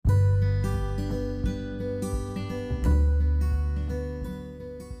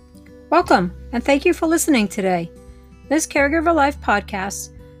Welcome, and thank you for listening today. This Caregiver Life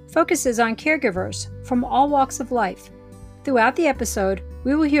podcast focuses on caregivers from all walks of life. Throughout the episode,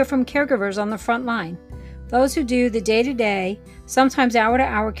 we will hear from caregivers on the front line, those who do the day-to-day, sometimes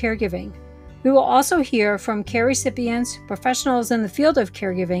hour-to-hour caregiving. We will also hear from care recipients, professionals in the field of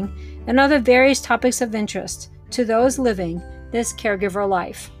caregiving, and other various topics of interest to those living this caregiver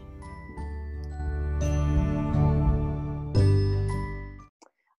life.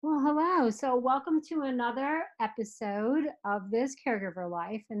 Well, hello. So welcome to another episode of this Caregiver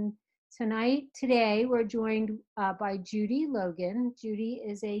Life. And today, we're joined by Judy Logan. Judy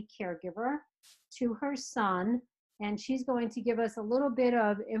is a caregiver to her son, and she's going to give us a little bit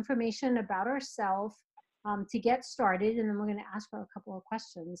of information about herself to get started, and then we're going to ask her a couple of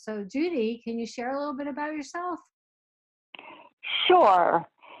questions. So Judy, can you share a little bit about yourself? Sure.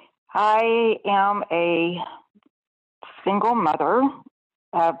 I am a single mother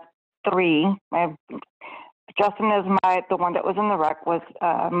of three. Justin is the one that was in the wreck was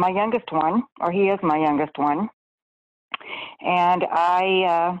my youngest one, or he is my youngest one. And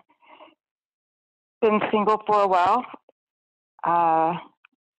I been single for a while.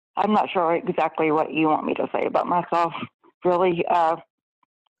 I'm not sure exactly what you want me to say about myself, really. Oh,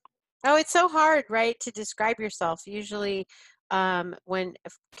 it's so hard, right, to describe yourself. Usually when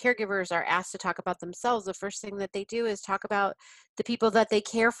caregivers are asked to talk about themselves, the first thing that they do is talk about the people that they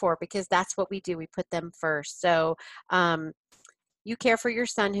care for, because that's what we do. We put them first. So you care for your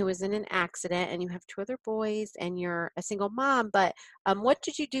son who was in an accident, and you have two other boys, and you're a single mom. But what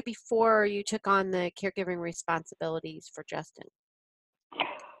did you do before you took on the caregiving responsibilities for Justin?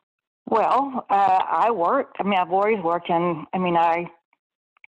 Well, I worked. I've always worked, and it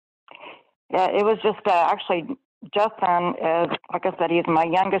was just actually Justin is, like I said, he's my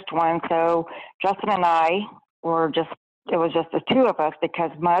youngest one. So Justin and I it was just the two of us,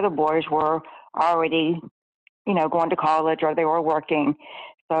 because my other boys were already, going to college, or they were working.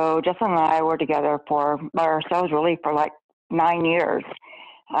 So Justin and I were together by ourselves really for like 9 years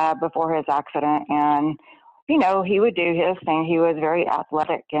before his accident. And, he would do his thing. He was very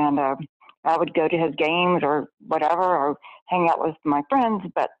athletic, and I would go to his games or whatever, or hang out with my friends.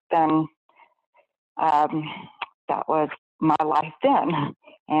 But then that was my life then,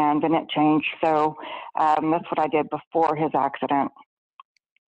 and then it changed. So that's what I did before his accident.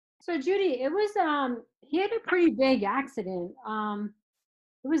 So Judy, it was he had a pretty big accident.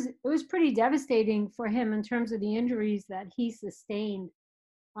 It was pretty devastating for him in terms of the injuries that he sustained.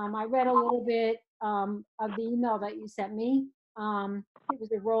 I read a little bit of the email that you sent me. It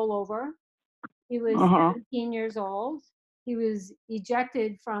was a rollover. He was 17 years old. He was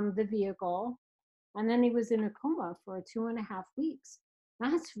ejected from the vehicle, and then he was in a coma for 2.5 weeks.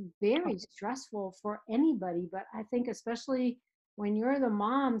 That's very stressful for anybody, but I think especially when you're the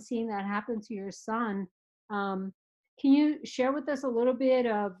mom, seeing that happen to your son. Can you share with us a little bit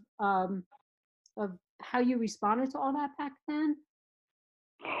of how you responded to all that back then?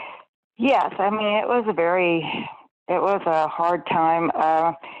 Yes, it was a hard time.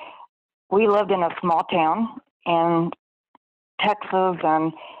 We lived in a small town in Texas,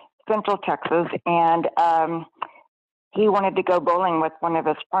 and Central Texas, and he wanted to go bowling with one of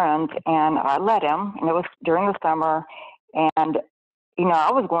his friends, and I let him, and it was during the summer, and,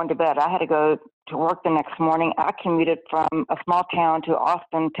 I was going to bed. I had to go to work the next morning. I commuted from a small town to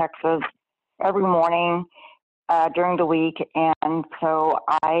Austin, Texas, every morning during the week, and so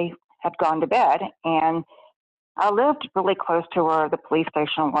I had gone to bed, and I lived really close to where the police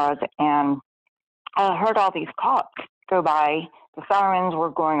station was, and I heard all these cops go by. The sirens were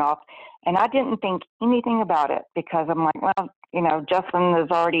going off, and I didn't think anything about it, because I'm like, well, Justin is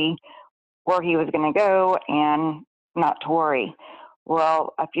already where he was going to go, and not to worry.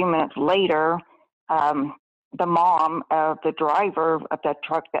 Well, a few minutes later, the mom of the driver of that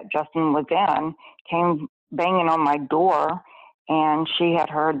truck that Justin was in came banging on my door, and she had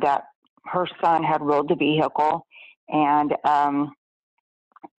heard that her son had rolled the vehicle, and so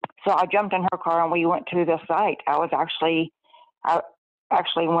I jumped in her car, and we went to the site. I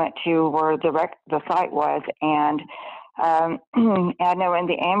actually went to where the site was, and I know in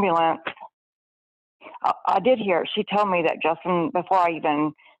the ambulance, I did hear, she told me that Justin, before I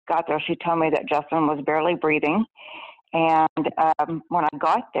even got there, she told me that Justin was barely breathing. And when I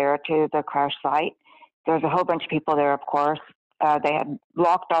got there to the crash site, there was a whole bunch of people there, of course. They had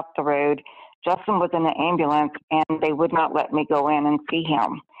blocked off the road. Justin was in the ambulance, and they would not let me go in and see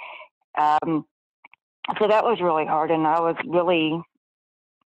him. So that was really hard, and I was really,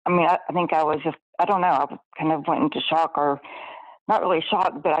 I think I was just, I don't know, I kind of went into shock, or not really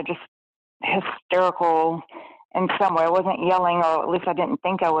shocked, but I just hysterical, in some way. I wasn't yelling, or at least I didn't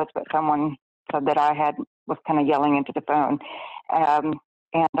think I was, but someone said that was kind of yelling into the phone. And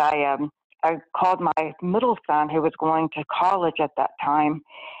I called my middle son, who was going to college at that time,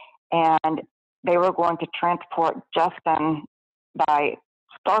 and they were going to transport Justin by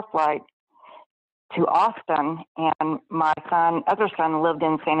Starflight to Austin, and my other son lived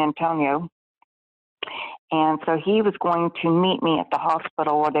in San Antonio. And so he was going to meet me at the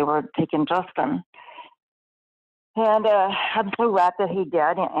hospital where they were taking Justin. And I'm so glad that he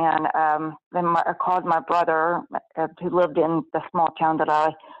did. And then I called my brother, who lived in the small town that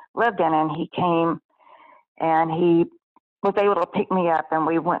I lived in, and he came and he was able to pick me up, and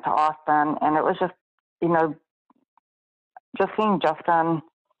we went to Austin. And it was just, just seeing Justin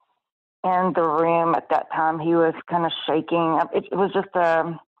in the room at that time, he was kind of shaking. It was just,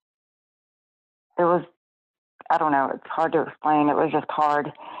 I don't know, it's hard to explain. It was just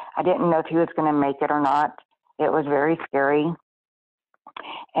hard. I didn't know if he was going to make it or not. It was very scary.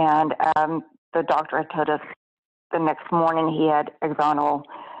 And the doctor had told us the next morning he had axonal,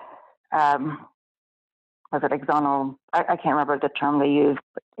 I can't remember the term they used,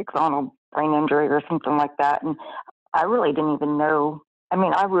 but axonal brain injury or something like that. And I really didn't even know. I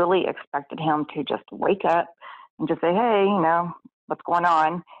mean, I really expected him to just wake up and just say, hey, what's going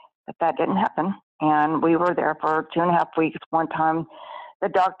on? But that didn't happen. And we were there for 2.5 weeks. One time, the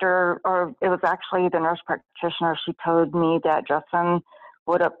doctor, or it was actually the nurse practitioner, she told me that Justin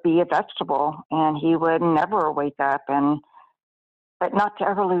would be a vegetable and he would never wake up, but not to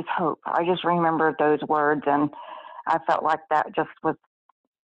ever lose hope. I just remembered those words, and I felt like that just was,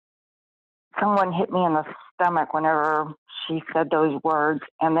 someone hit me in the stomach whenever she said those words.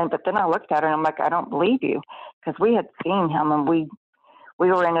 But then I looked at her and I'm like, I don't believe you, because we had seen him, and we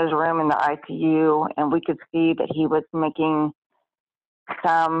were in his room in the ICU, and we could see that he was making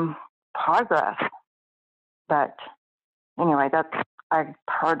some progress. But anyway, I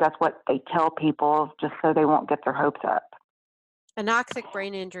heard that's what they tell people just so they won't get their hopes up. Anoxic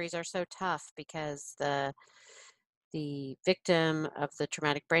brain injuries are so tough because the victim of the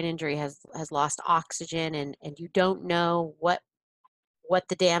traumatic brain injury has lost oxygen, and you don't know what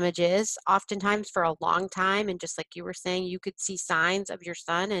the damage is oftentimes for a long time. And just like you were saying, you could see signs of your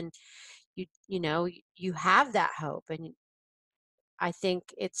son, and you have that hope. And I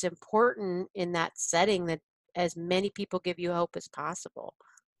think it's important in that setting that as many people give you hope as possible.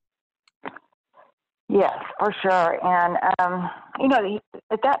 Yes, for sure. And,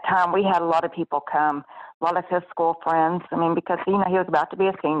 at that time we had a lot of people come, a lot of his school friends. I mean, because, he was about to be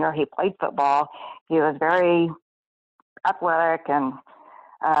a senior. He played football. He was very athletic. And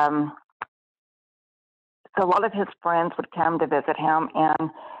so a lot of his friends would come to visit him.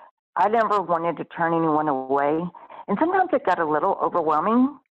 And I never wanted to turn anyone away. And sometimes it got a little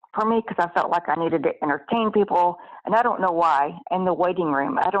overwhelming for me because I felt like I needed to entertain people. And I don't know why. In the waiting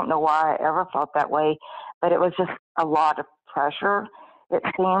room, I don't know why I ever felt that way. But it was just a lot of pressure, it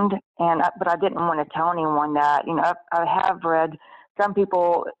seemed. But I didn't want to tell anyone that. I have read some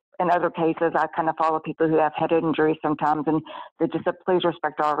people, in other cases, I kind of follow people who have head injuries sometimes, and they just said, please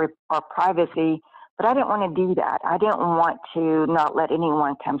respect our privacy. But I didn't want to do that. I didn't want to not let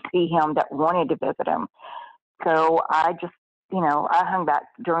anyone come see him that wanted to visit him. So I just, I hung back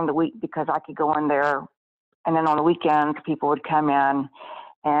during the week because I could go in there, and then on the weekends, people would come in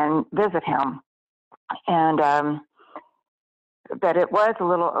and visit him. And but it was a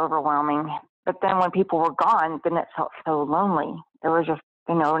little overwhelming. But then when people were gone, then it felt so lonely. It was just,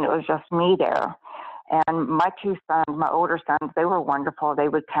 and it was just me there. And my two sons, my older sons, they were wonderful. They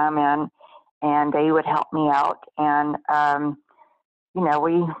would come in and they would help me out. And,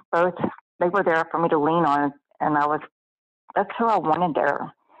 they were there for me to lean on. And that's who I wanted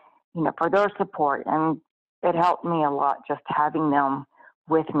there, for their support. And it helped me a lot just having them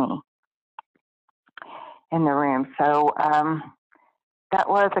with me in the room. So that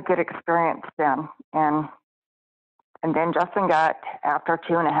was a good experience then. And then Justin got, after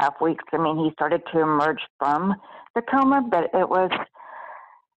 2.5 weeks, he started to emerge from the coma, but I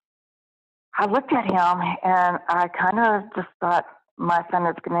looked at him and I kind of just thought my son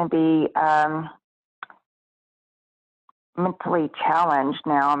is going to be mentally challenged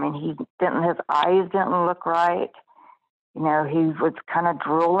now. His eyes didn't look right. He was kind of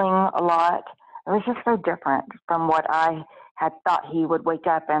drooling a lot. It was just so different from what I had thought. He would wake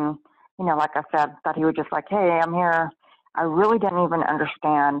up and, like I said, thought he would just like, hey, I'm here. I really didn't even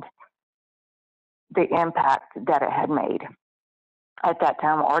understand the impact that it had made at that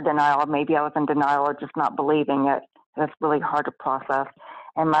time, or denial. Maybe I was in denial or just not believing it. It's really hard to process.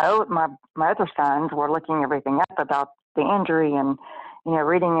 And my other sons were looking everything up about the injury and,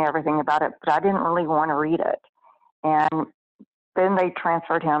 reading everything about it, but I didn't really want to read it. And then they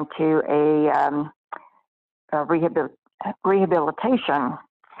transferred him to a rehabilitation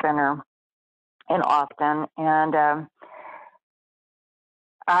center in Austin. And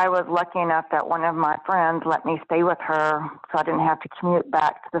I was lucky enough that one of my friends let me stay with her so I didn't have to commute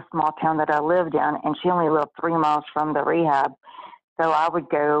back to the small town that I lived in. And she only lived 3 miles from the rehab. So I would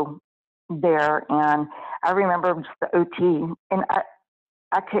go there. And I remember just the OT. And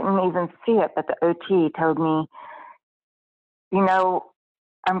I couldn't even see it, but the OT told me, you know,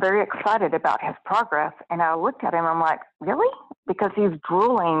 I'm very excited about his progress. And I looked at him, I'm like, really? Because he's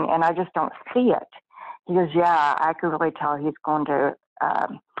drooling and I just don't see it. He goes, yeah, I could really tell he's going to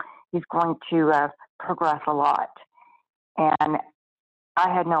progress a lot. And I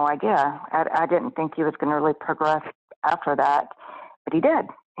had no idea. I didn't think he was going to really progress after that, but he did.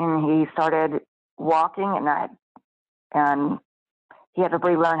 And he started walking, and he had to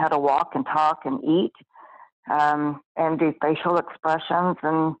relearn how to walk and talk and eat, and do facial expressions.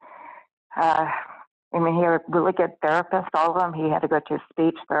 And I mean, he had a really good therapist, all of them. He had to go to a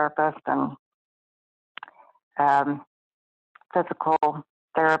speech therapist and physical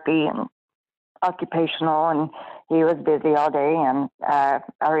therapy and occupational, and he was busy all day. And I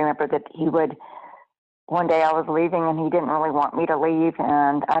remember that one day I was leaving and he didn't really want me to leave,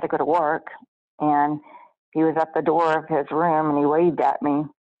 and I had to go to work, and he was at the door of his room and he waved at me.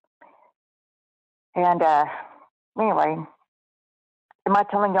 And anyway, am I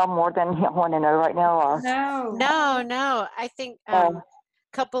telling y'all more than you want to know right now? Or? No. I think a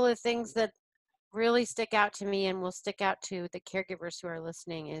couple of things that really stick out to me and will stick out to the caregivers who are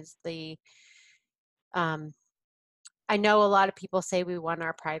listening is I know a lot of people say we want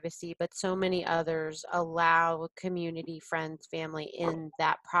our privacy, but so many others allow community, friends, family in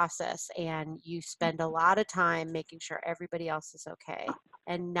that process. And you spend a lot of time making sure everybody else is okay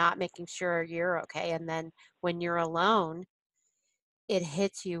and not making sure you're okay. And then when you're alone, it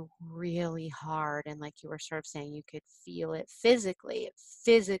hits you really hard. And like you were sort of saying, you could feel it physically. It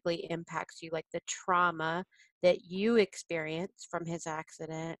physically impacts you, like the trauma that you experienced from his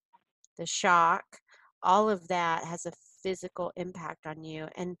accident, the shock, all of that has a physical impact on you.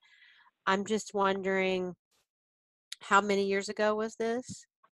 And I'm just wondering, how many years ago was this?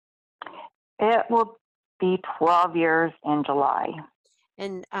 It will be 12 years in July.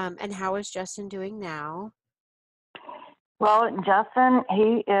 And how is Justin doing now? Well, Justin,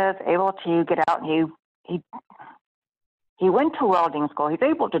 he is able to get out. He went to welding school. He's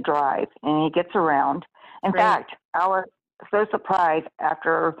able to drive, and he gets around. In Great. fact, I was so surprised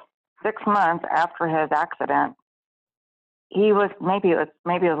after 6 months after his accident. He was maybe a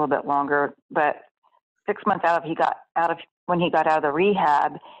little bit longer, but 6 months when he got out of the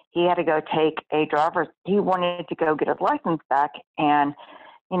rehab, he had to go take he wanted to go get his license back. And,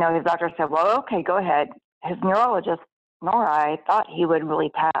 his doctor said, well, okay, go ahead. His neurologist, nor I, thought he would really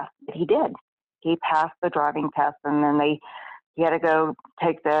pass, but he did. He passed the driving test, and then he had to go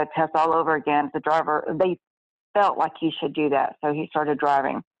take the test all over again. The driver, they felt like he should do that, so he started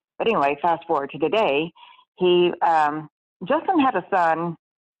driving. But anyway, fast forward to today, Justin had a son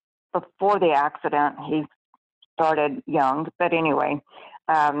before the accident. He started young, but anyway,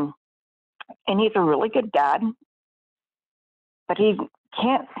 and he's a really good dad, but he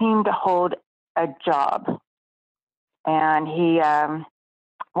can't seem to hold a job. And he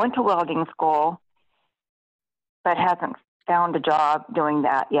went to welding school, but hasn't found a job doing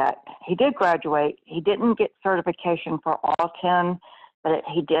that yet. He did graduate. He didn't get certification for all 10, but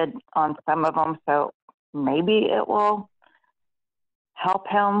he did on some of them. So maybe it will help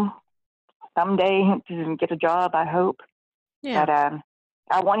him someday to get a job, I hope. Yeah. But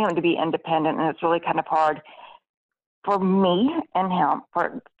I want him to be independent, and it's really kind of hard for me and him,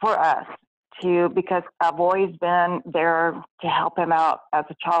 for us, because I've always been there to help him out as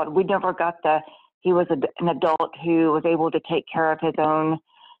a child. We never got he was an adult who was able to take care of his own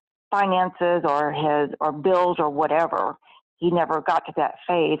finances or bills or whatever. He never got to that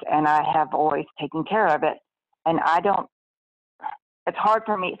phase, and I have always taken care of it. And it's hard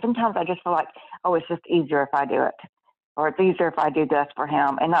for me. Sometimes I just feel like, oh, it's just easier if I do it, or it's easier if I do this for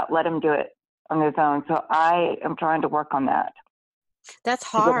him and not let him do it on his own. So I am trying to work on that. That's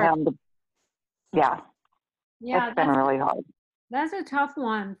hard. Yeah. Yeah, it's been really hard. That's a tough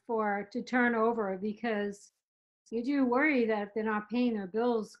one to turn over, because you do worry that if they're not paying their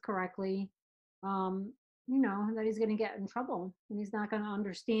bills correctly, that he's going to get in trouble, and he's not going to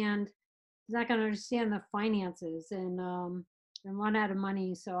understand. He's not going to understand the finances and run out of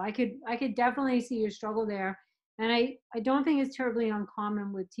money. So I could definitely see your struggle there, and I don't think it's terribly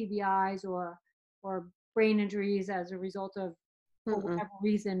uncommon with TBIs or brain injuries as a result of, for whatever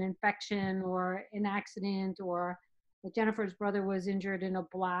reason, infection or an accident or that Jennifer's brother was injured in a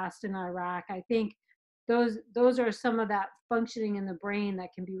blast in Iraq. I think those are some of that functioning in the brain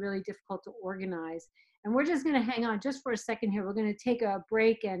that can be really difficult to organize. And we're just going to hang on just for a second here. We're going to take a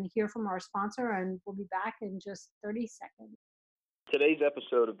break and hear from our sponsor, and we'll be back in just 30 seconds. Today's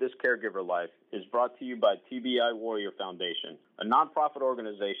episode of This Caregiver Life is brought to you by TBI Warrior Foundation, a nonprofit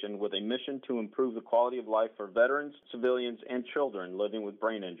organization with a mission to improve the quality of life for veterans, civilians, and children living with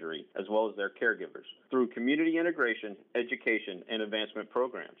brain injury, as well as their caregivers, through community integration, education, and advancement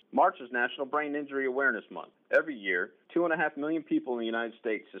programs. March is National Brain Injury Awareness Month. Every year, 2.5 million people in the United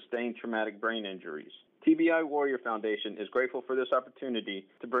States sustain traumatic brain injuries. TBI Warrior Foundation is grateful for this opportunity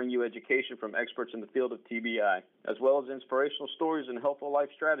to bring you education from experts in the field of TBI, as well as inspirational stories and helpful life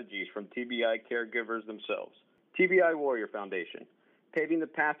strategies from TBI caregivers themselves. TBI Warrior Foundation, paving the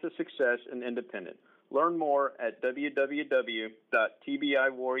path to success and independence. Learn more at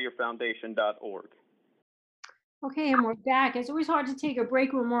www.tbiwarriorfoundation.org. Okay, and we're back. It's always hard to take a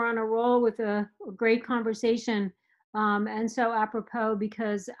break when we're on a roll with a great conversation. And so apropos,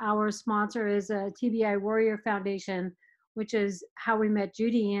 because our sponsor is a TBI Warrior Foundation, which is how we met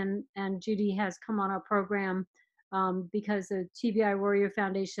Judy, and Judy has come on our program because the TBI Warrior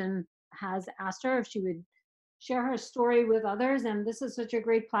Foundation has asked her if she would share her story with others, and this is such a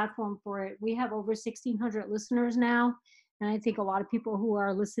great platform for it. We have over 1,600 listeners now, and I think a lot of people who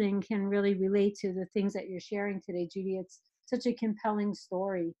are listening can really relate to the things that you're sharing today, Judy. It's such a compelling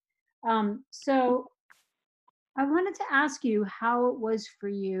story. So I wanted to ask you how it was for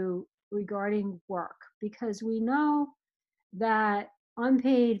you regarding work, because we know that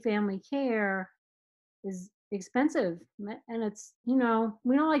unpaid family care is expensive, and it's, we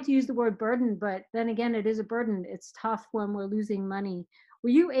don't like to use the word burden, but then again, it is a burden. It's tough when we're losing money. Were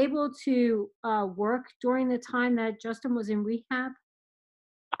you able to work during the time that Justin was in rehab?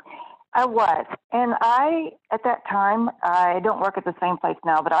 I was. And at that time, I don't work at the same place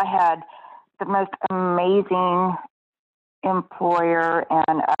now, but I had the most amazing employer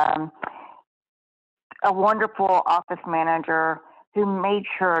and a wonderful office manager who made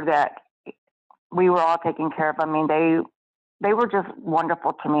sure that we were all taken care of. I mean, they were just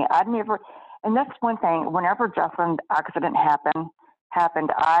wonderful to me. And that's one thing, whenever Justin's accident happened,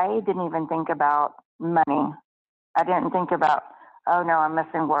 I didn't even think about money. I didn't think about, oh no, I'm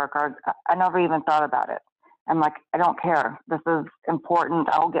missing work, or I never even thought about it. I'm like, I don't care. This is important.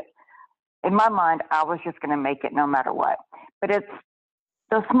 In my mind, I was just going to make it no matter what. But it's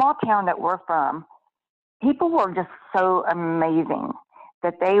the small town that we're from, people were just so amazing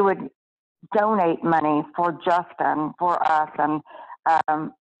that they would donate money for Justin, for us, and I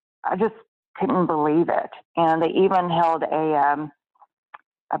just couldn't believe it. And they even held a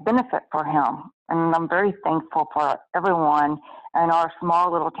benefit for him. And I'm very thankful for everyone in our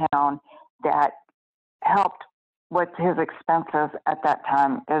small little town that helped with his expenses at that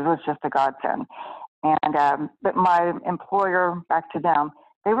time. It was just a godsend. And but my employer, back to them,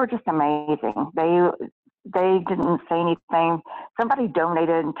 they were just amazing. They didn't say anything. Somebody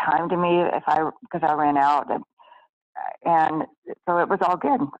donated time to me because I ran out, and so it was all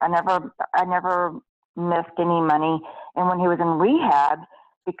good. I never missed any money. And when he was in rehab,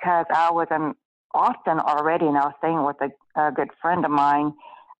 because I was in Austin already, and I was staying with a good friend of mine,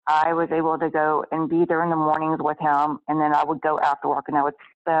 I was able to go and be there in the mornings with him, and then I would go after work, and I would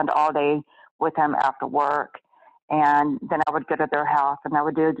spend all day with him after work. And then I would go to their house, and I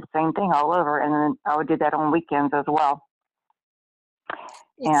would do the same thing all over, and then I would do that on weekends as well.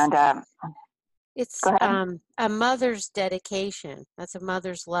 It's a mother's dedication. That's a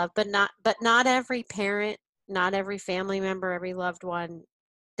mother's love, but not every parent, not every family member, every loved one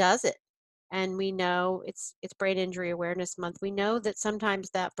does it. And we know it's Brain Injury Awareness Month. We know that sometimes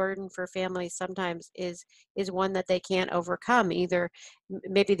that burden for families sometimes is one that they can't overcome. Either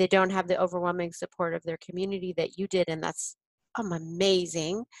maybe they don't have the overwhelming support of their community that you did, and that's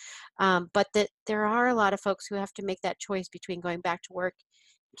amazing. But that there are a lot of folks who have to make that choice between going back to work,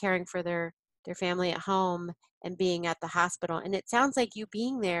 caring for their family at home, and being at the hospital. And it sounds like you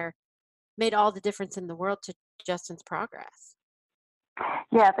being there made all the difference in the world to Justin's progress.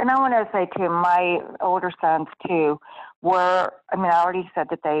 Yes, and I want to say too, my older sons too I already said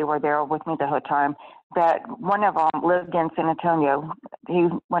that they were there with me the whole time, that one of them lived in San Antonio. He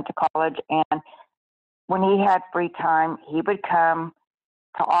went to college, and when he had free time, he would come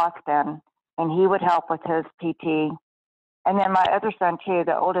to Austin, and he would help with his PT. And then my other son too,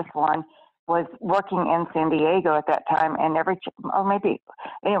 the oldest one, was working in San Diego at that time, and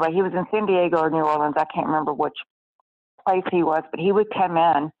he was in San Diego or New Orleans. I can't remember which place he was, but he would come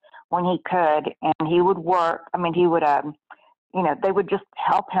in when he could, and he would work. He would, they would just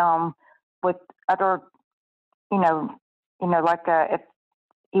help him with other you know, like if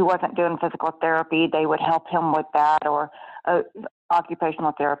he wasn't doing physical therapy, they would help him with that, or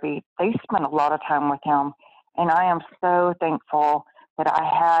occupational therapy. They spent a lot of time with him, and I am so thankful that I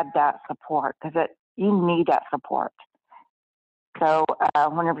had that support, because you need that support. So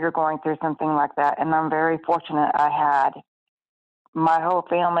whenever you're going through something like that, and I'm very fortunate I had my whole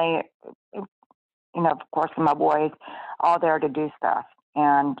family, of course, my boys, all there to do stuff.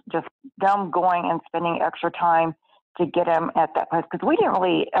 And just them going and spending extra time to get him at that place. Because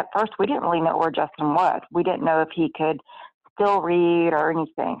at first, we didn't really know where Justin was. We didn't know if he could still read or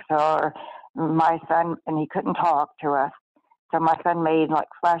anything. So my son, and he couldn't talk to us. So my son made like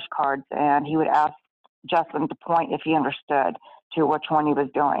flashcards, and he would ask Justin to point if he understood to which one he was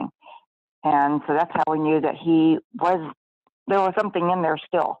doing. And so that's how we knew that there was something in there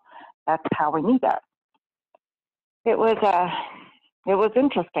still. That's how we knew that. It was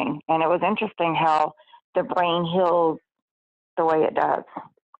interesting, and it was interesting how the brain heals the way it does.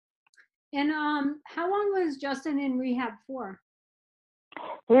 And how long was Justin in rehab for?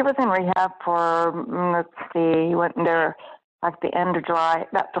 He was in rehab for, let's see, he went in there like the end of July,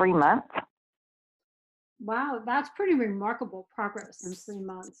 about 3 months. Wow, that's pretty remarkable progress in 3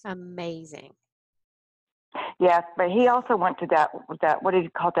 months. Amazing. Yes, but he also went to that what did you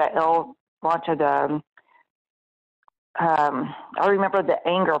call that, launch of the, I remember the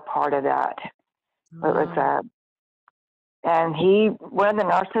anger part of that. It was, and one of the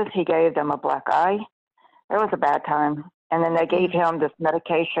nurses, he gave them a black eye. It was a bad time. And then they gave him this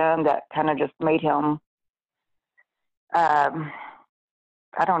medication that kind of just made him, I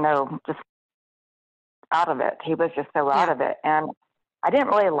don't know, just out of it. He was just so out of it. And I didn't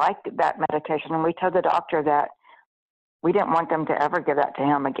really like that medication. And we told the doctor that we didn't want them to ever give that to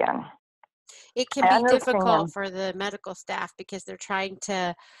him again. It can be difficult for the medical staff because they're trying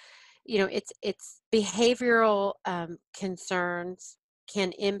to, it's behavioral concerns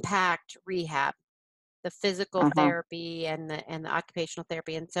can impact rehab, the physical therapy and the occupational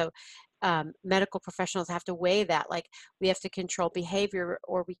therapy. And so medical professionals have to weigh that. Like, we have to control behavior,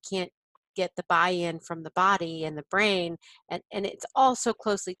 or we can't get the buy-in from the body and the brain. And it's all so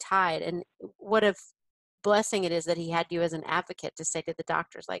closely tied. And what a blessing it is that he had you as an advocate to say to the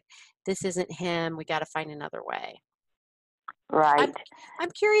doctors, like, this isn't him. We got to find another way. Right.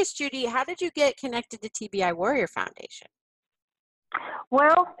 I'm curious, Judy, how did you get connected to TBI Warrior Foundation?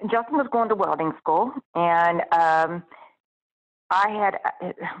 Well, Justin was going to welding school, and I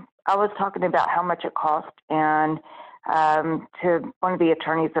was talking about how much it cost, and to one of the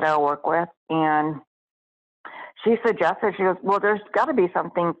attorneys that I work with, and she suggested, she goes, well, there's got to be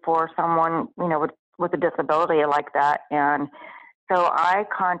something for someone, with a disability like that. And so I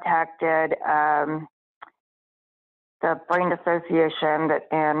contacted the Brain Association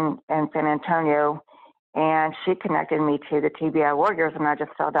in San Antonio, and she connected me to the TBI Warriors, and I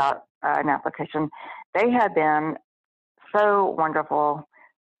just filled out an application. They have been so wonderful.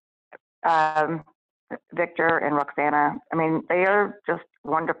 Victor and Roxana, I mean, they are just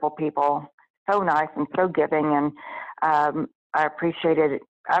wonderful people, so nice and so giving, and I appreciate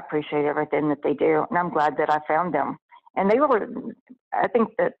everything that they do, and I'm glad that I found them. And I think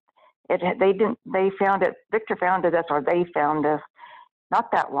that Victor founded us, or they found us not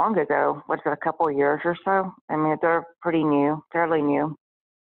that long ago. Was it a couple of years or so? I mean, they're pretty new, fairly new.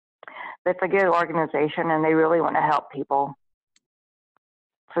 But it's a good organization, and they really want to help people.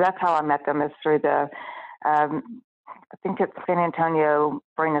 So that's how I met them, is through the, I think it's San Antonio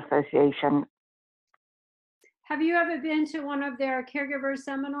Brain Association. Have you ever been to one of their caregiver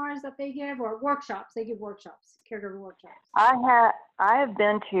seminars that they give, or workshops? They give workshops, caregiver workshops. I have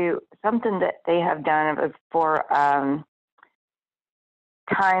been to something that they have done. It was for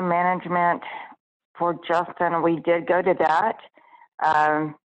time management for Justin. We did go to that,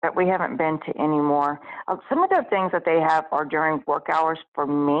 but we haven't been to any more. Some of the things that they have are during work hours for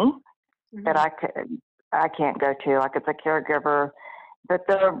me that I can't go to. Like, it's a caregiver, but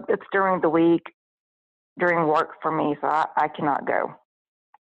it's during the week, during work for me, so I cannot go.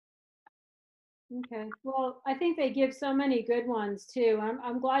 Okay. Well, I think they give so many good ones too.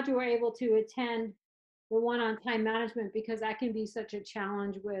 I'm glad you were able to attend the one on time management, because that can be such a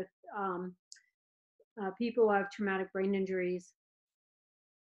challenge with people who have traumatic brain injuries.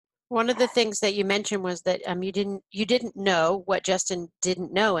 One of the things that you mentioned was that you didn't know what Justin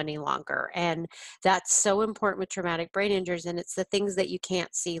didn't know any longer, and that's so important with traumatic brain injuries. And it's the things that you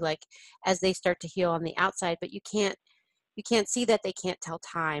can't see, like as they start to heal on the outside, but you can't see that they can't tell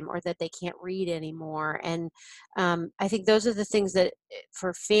time, or that they can't read anymore. And I think those are the things that,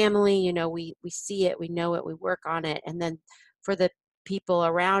 for family, we see it, we know it, we work on it, and then for the people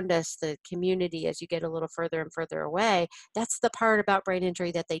around us, the community, as you get a little further and further away, that's the part about brain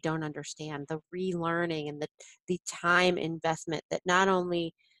injury that they don't understand, the relearning and the time investment that not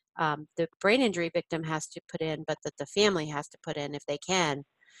only the brain injury victim has to put in, but that the family has to put in if they can,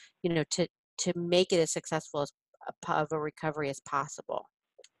 to make it as successful as of a recovery as possible.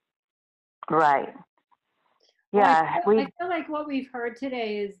 Right. Well, Yeah. I feel like what we've heard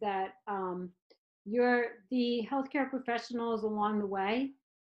today is that the healthcare professionals along the way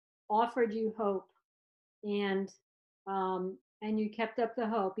offered you hope, and you kept up the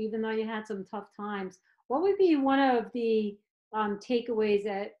hope even though you had some tough times. What would be one of the takeaways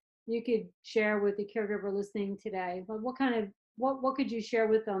that you could share with the caregiver listening today? What could you share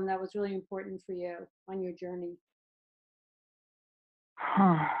with them that was really important for you on your journey?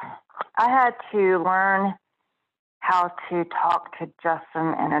 I had to learn how to talk to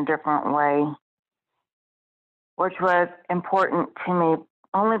Justin in a different way, which was important to me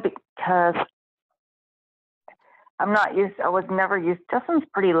only because I was never used, Justin's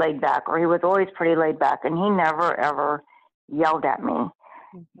pretty laid back, or he was always pretty laid back, and he never ever yelled at me.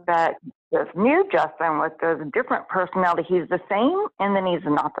 Mm-hmm. But this new Justin with this different personality, he's the same and then he's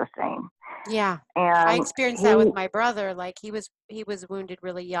not the same. Yeah. And I experienced that with my brother. Like he was wounded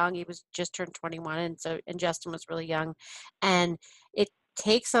really young. He was just turned 21, and Justin was really young. And it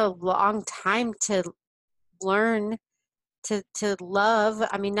takes a long time to learn to love.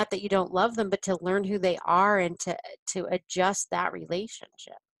 I mean, not that you don't love them, but to learn who they are and to adjust that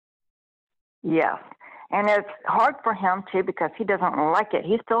relationship. Yes. And it's hard for him too because he doesn't like it.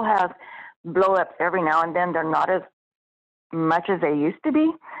 He still has blow ups every now and then. They're not as much as they used to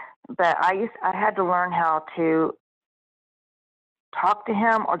be. But I had to learn how to talk to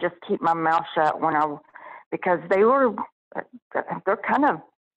him or just keep my mouth shut because they're kind of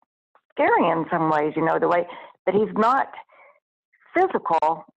scary in some ways, the way that he's not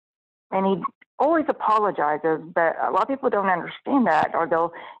physical and he always apologizes, but a lot of people don't understand that, or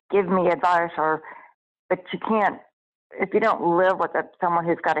they'll give me advice, but you can't, if you don't live with someone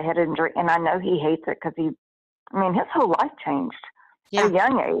who's got a head injury, and I know he hates it because his whole life changed at a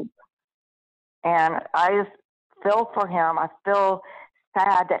young age. And I just feel for him. I feel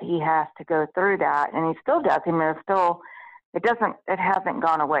sad that he has to go through that, and he still does. It hasn't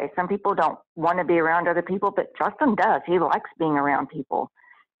gone away. Some people don't want to be around other people, but Justin does. He likes being around people.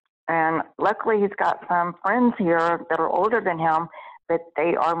 And luckily he's got some friends here that are older than him, but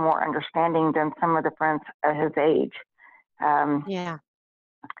they are more understanding than some of the friends at his age. Yeah.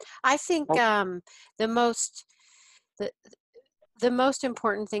 I think the most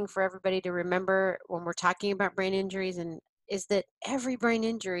important thing for everybody to remember when we're talking about brain injuries is that every brain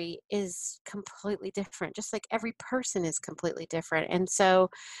injury is completely different, just like every person is completely different. And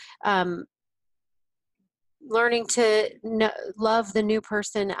so learning to love the new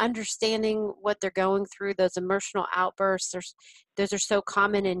person, understanding what they're going through, those emotional outbursts, those are so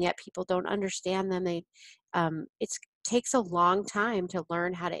common, and yet people don't understand them. It takes a long time to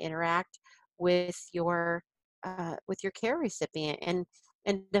learn how to interact with your care recipient, and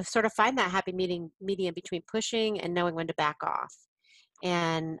to sort of find that happy medium between pushing and knowing when to back off.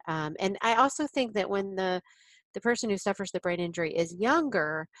 And I also think that when the person who suffers the brain injury is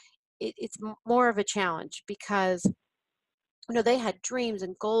younger, it's more of a challenge because they had dreams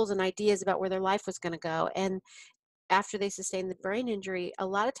and goals and ideas about where their life was going to go, and after they sustain the brain injury, a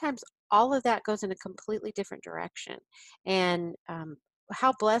lot of times all of that goes in a completely different direction. And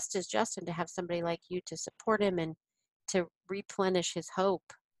how blessed is Justin to have somebody like you to support him and to replenish his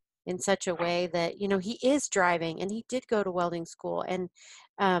hope in such a way that he is driving, and he did go to welding school, and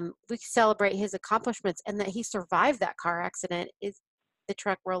we celebrate his accomplishments, and that he survived that car accident, the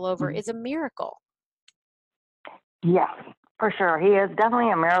truck rollover, is a miracle. Yes, for sure. He is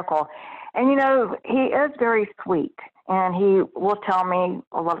definitely a miracle. And, he is very sweet. And he will tell me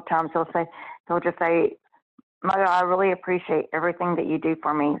a lot of times, he'll just say, Mother, I really appreciate everything that you do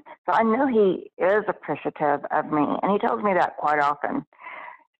for me. So I know he is appreciative of me. And he tells me that quite often.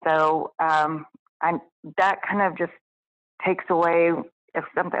 So that kind of just takes away if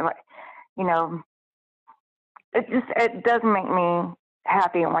something like, it does make me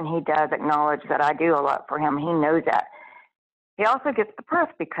happy when he does acknowledge that I do a lot for him. He knows that. He also gets the press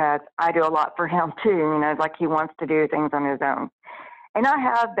because I do a lot for him too, like he wants to do things on his own. And I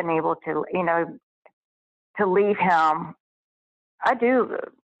have been able to, to leave him. I do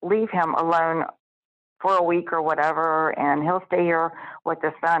leave him alone for a week or whatever, and he'll stay here with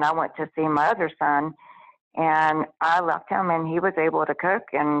his son. I went to see my other son, and I left him, and he was able to cook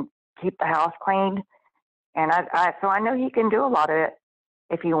and keep the house clean. And so I know he can do a lot of it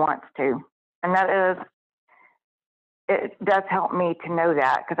if he wants to. And that is it does help me to know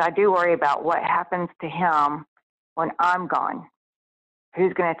that, because I do worry about what happens to him when I'm gone.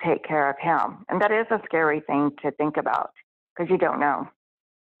 Who's going to take care of him? And that is a scary thing to think about, because you don't know.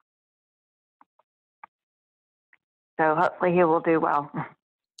 So hopefully he will do well.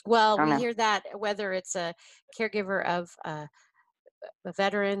 Well, we know. hear that whether it's a caregiver of a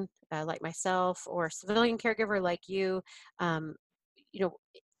veteran like myself or a civilian caregiver like you, you know,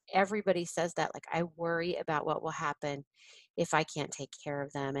 everybody says that, like, I worry about what will happen if I can't take care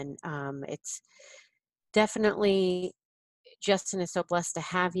of them. And it's definitely, Justin is so blessed to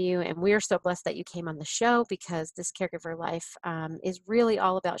have you, and we are so blessed that you came on the show, because this Caregiver Life is really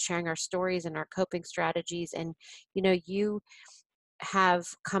all about sharing our stories and our coping strategies. And, you know, you have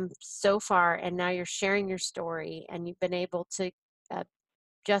come so far, and now you're sharing your story, and you've been able to,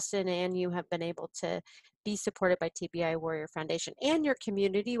 Justin and you have been able to be supported by TBI Warrior Foundation and your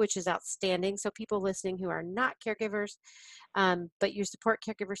community, which is outstanding. So people listening who are not caregivers, but you support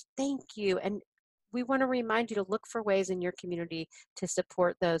caregivers, thank you. And we want to remind you to look for ways in your community to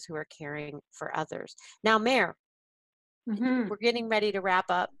support those who are caring for others. Now, Mare, we're getting ready to wrap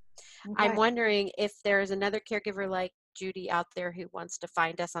up. Okay. I'm wondering if there's another caregiver like Judy out there who wants to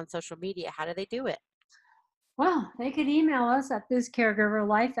find us on social media. How do they do it? Well, they could email us at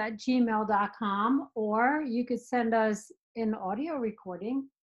thiscaregiverlife@gmail.com, or you could send us an audio recording,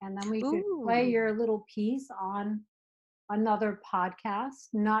 and then we could play Ooh. your little piece on another podcast,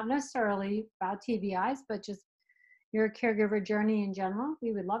 not necessarily about TBIs, but just your caregiver journey in general.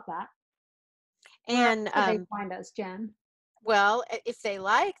 We would love that. And Where can they find us, Jen? well, if they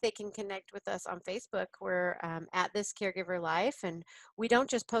like, they can connect with us on Facebook. We're at This Caregiver Life, and we don't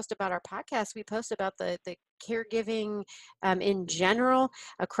just post about our podcast. We post about the caregiving in general,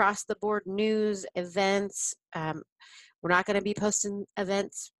 across the board news, events. We're not going to be posting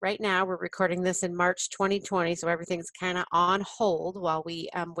events right now. We're recording this in March 2020, so everything's kind of on hold while we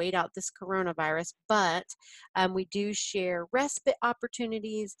wait out this coronavirus. But we do share respite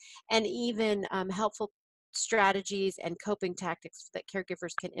opportunities and even helpful strategies and coping tactics that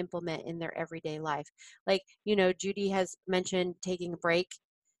caregivers can implement in their everyday life. Like, you know, Judy has mentioned taking a break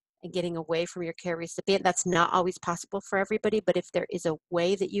and getting away from your care recipient. That's not always possible for everybody, but if there is a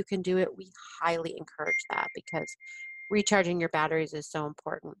way that you can do it, we highly encourage that, because recharging your batteries is so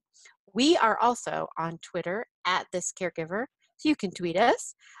important. We are also on Twitter at This Caregiver, so you can tweet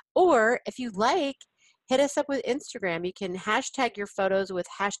us, or if you like, hit us up with Instagram. You can hashtag your photos with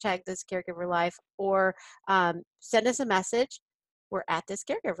hashtag This Caregiver Life, or send us a message. We're at This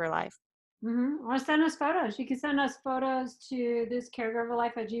Caregiver Life. Or send us photos. You can send us photos to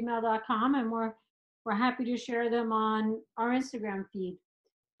thiscaregiverlife@gmail.com, and we're happy to share them on our Instagram feed.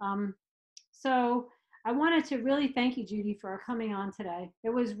 So I wanted to really thank you, Judy, for coming on today. It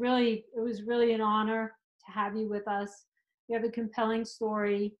was really an honor to have you with us. You have a compelling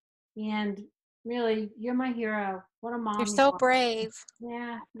story, and really, you're my hero. What a mom You're you so are. brave.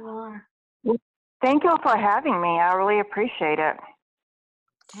 Yeah, you are. Thank you for having me. I really appreciate it.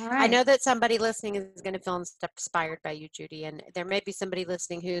 All right. I know that somebody listening is going to feel inspired by you, Judy, and there may be somebody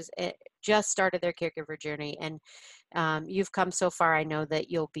listening who's just started their caregiver journey, and you've come so far. I know that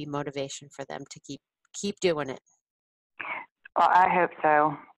you'll be motivation for them to keep doing it. Well, I hope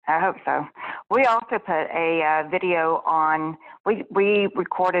so. We also put a video on. We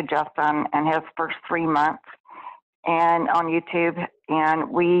recorded Justin in his first 3 months, and on YouTube, and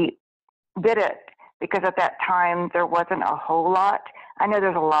we did it because at that time there wasn't a whole lot. I know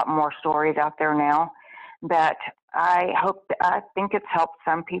there's a lot more stories out there now, but I think it's helped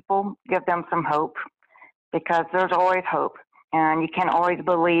some people, give them some hope, because there's always hope, and you can't always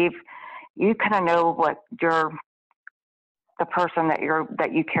believe. You kind of know what the person that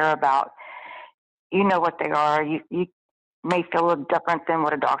you care about, you know what they are. You may feel different than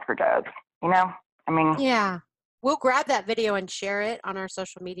what a doctor does, you know? I mean, yeah. We'll grab that video and share it on our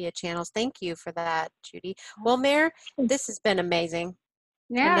social media channels. Thank you for that, Judy. Well, Mare, this has been amazing.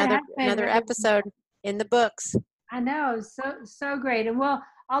 Yeah, Another episode in the books. I know, so great. And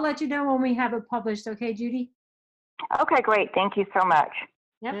I'll let you know when we have it published. Okay, Judy? Okay, great. Thank you so much.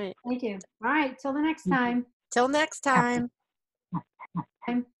 Yep. Right. Thank you. All right. Till the next time. Till next time.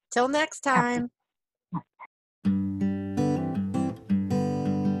 Till next time.